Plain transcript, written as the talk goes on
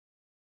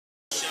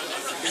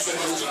The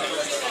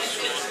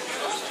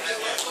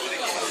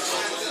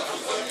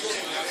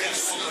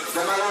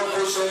man of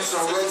patience,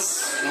 so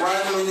let's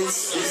 1 minute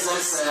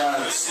business,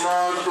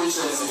 small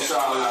patience,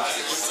 inshallah.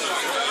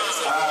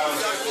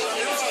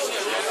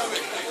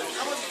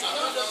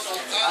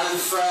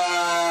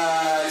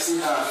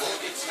 Al-Fatiha.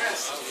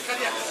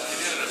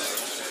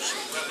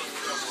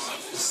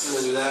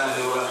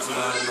 Bismillahir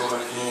Rahmanir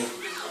Rahim.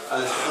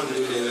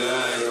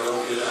 Alhamdulillahi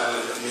Rabbil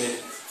Alamin.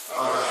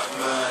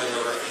 Ar-Rahmanir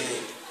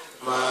Rahim.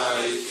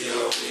 Maliki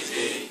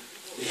Yawmiddin.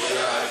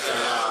 Iyyaka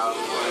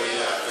na'budu wa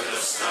iyyaka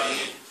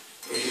nasta'in.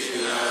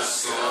 اهدنا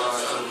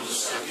الصراط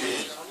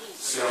المستقيم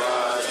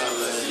صراط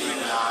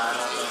الذين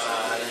أنعمت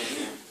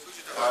عليهم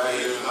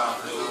غير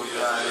المغضوب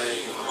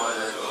عليهم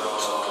ولا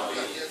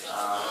الضالين.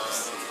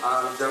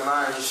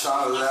 Jamaah,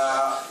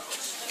 inshallah,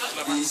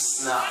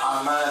 this na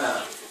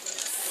amana,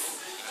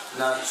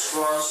 na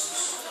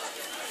trust,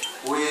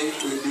 when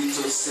it be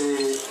to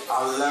say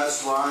Allah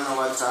subhanahu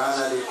wa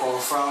ta'ala they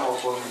confirm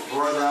upon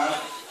brother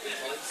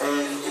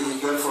and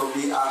he therefore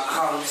be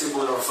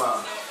accountable of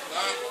him.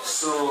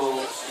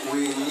 So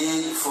we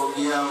need for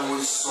him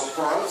with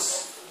support.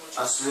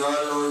 As we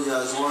all know, he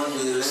has won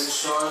the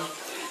election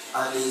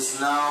and is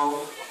now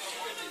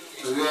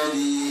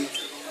ready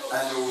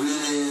and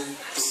willing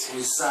to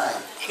resign.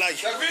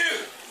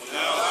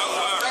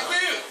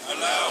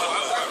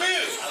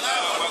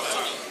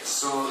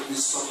 So the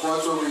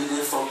support we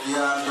need from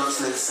here, just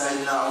like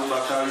Sayyidina Abu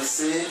Bakr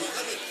say,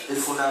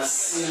 if una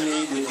see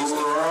me they go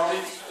wrong,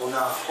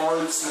 una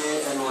hold me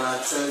and una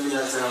tell me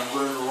that I am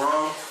going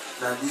wrong,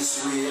 that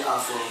this way I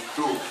from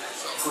do.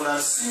 If una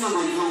see me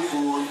they do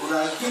good,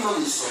 una give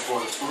me the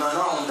support, una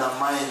not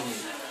undermine me,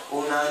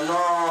 una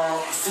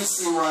not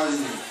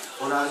physically me,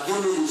 una give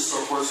me the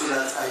support so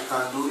that I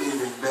can do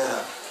even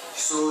better.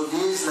 So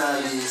these are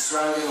the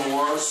Islamic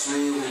words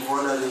we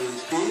bother to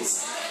repeat.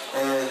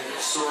 And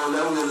so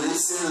let me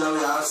listen, let me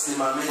ask the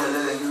Imam, let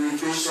them give me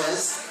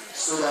patience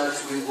so that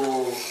we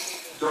go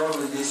done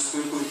with this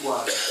quick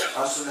one.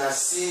 As soon as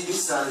see this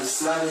is an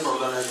Islamic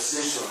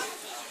organization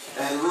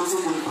and what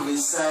we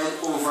preside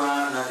over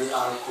the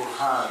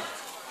Al-Quran,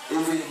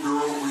 even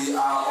though we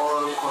are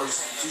all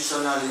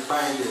constitutionally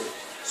binded.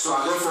 So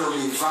I therefore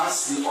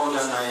reverse the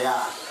order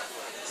Naya.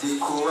 The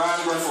Quran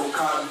therefore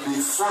came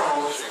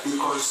before the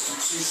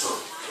Constitution.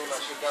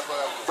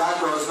 That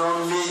does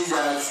not mean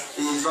that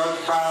it is not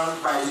bound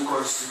by the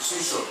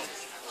Constitution.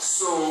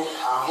 So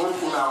I hope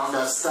you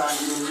understand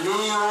in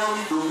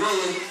minimum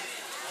domain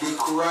the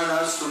Quran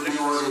has to be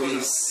what it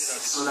is,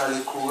 so that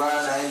the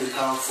Quran can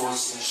become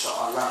force,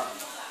 inshallah.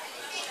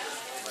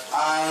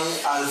 I,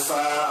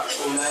 Alpha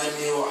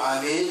Ulaimi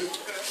Hamid.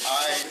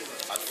 I,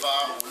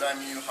 Alpha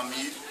Ulaimi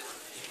Hamid.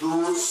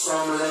 Do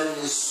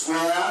solemnly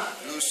swear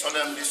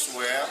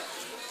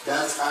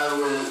that I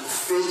will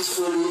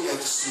faithfully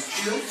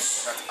execute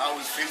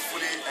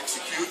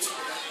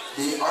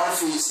the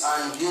office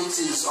and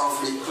duties of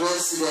the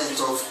President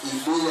of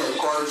Ibile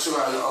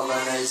Cultural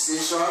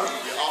Organization.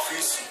 The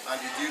office and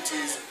the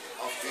duties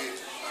of the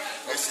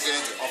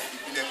President of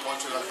Ibile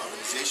Cultural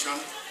Organization.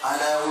 And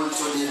I will,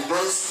 to the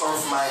best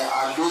of my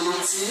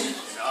ability,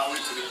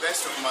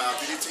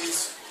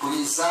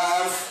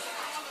 preserve,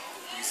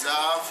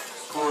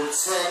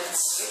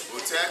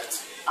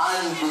 protect,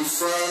 and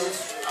defend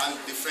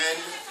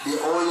the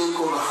Holy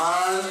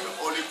Quran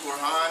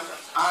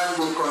and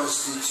the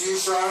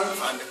Constitution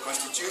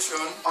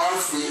of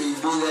the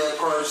Ibile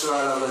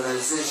Cultural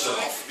Organization.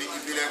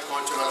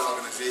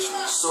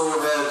 So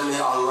help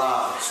me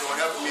Allah.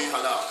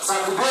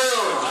 Takbir!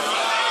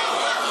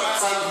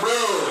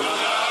 Takbir!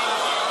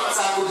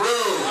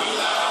 Takbir!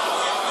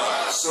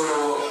 So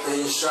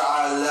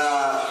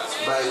inshallah,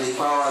 by the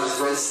powers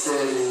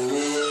vested in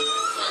me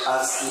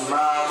as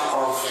Imam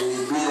of the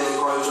Ibile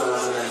Cultural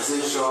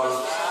Organization,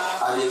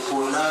 I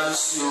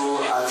pronounce you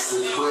as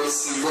the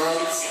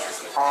President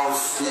of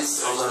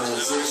this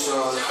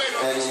organization,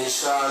 and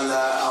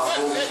inshallah I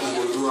hope you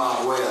will do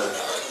well.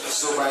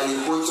 So by the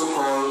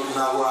protocol,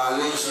 now we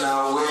arrange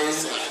now when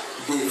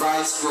the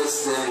Vice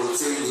President will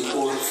take the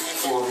oath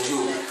from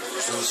you,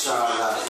 inshallah.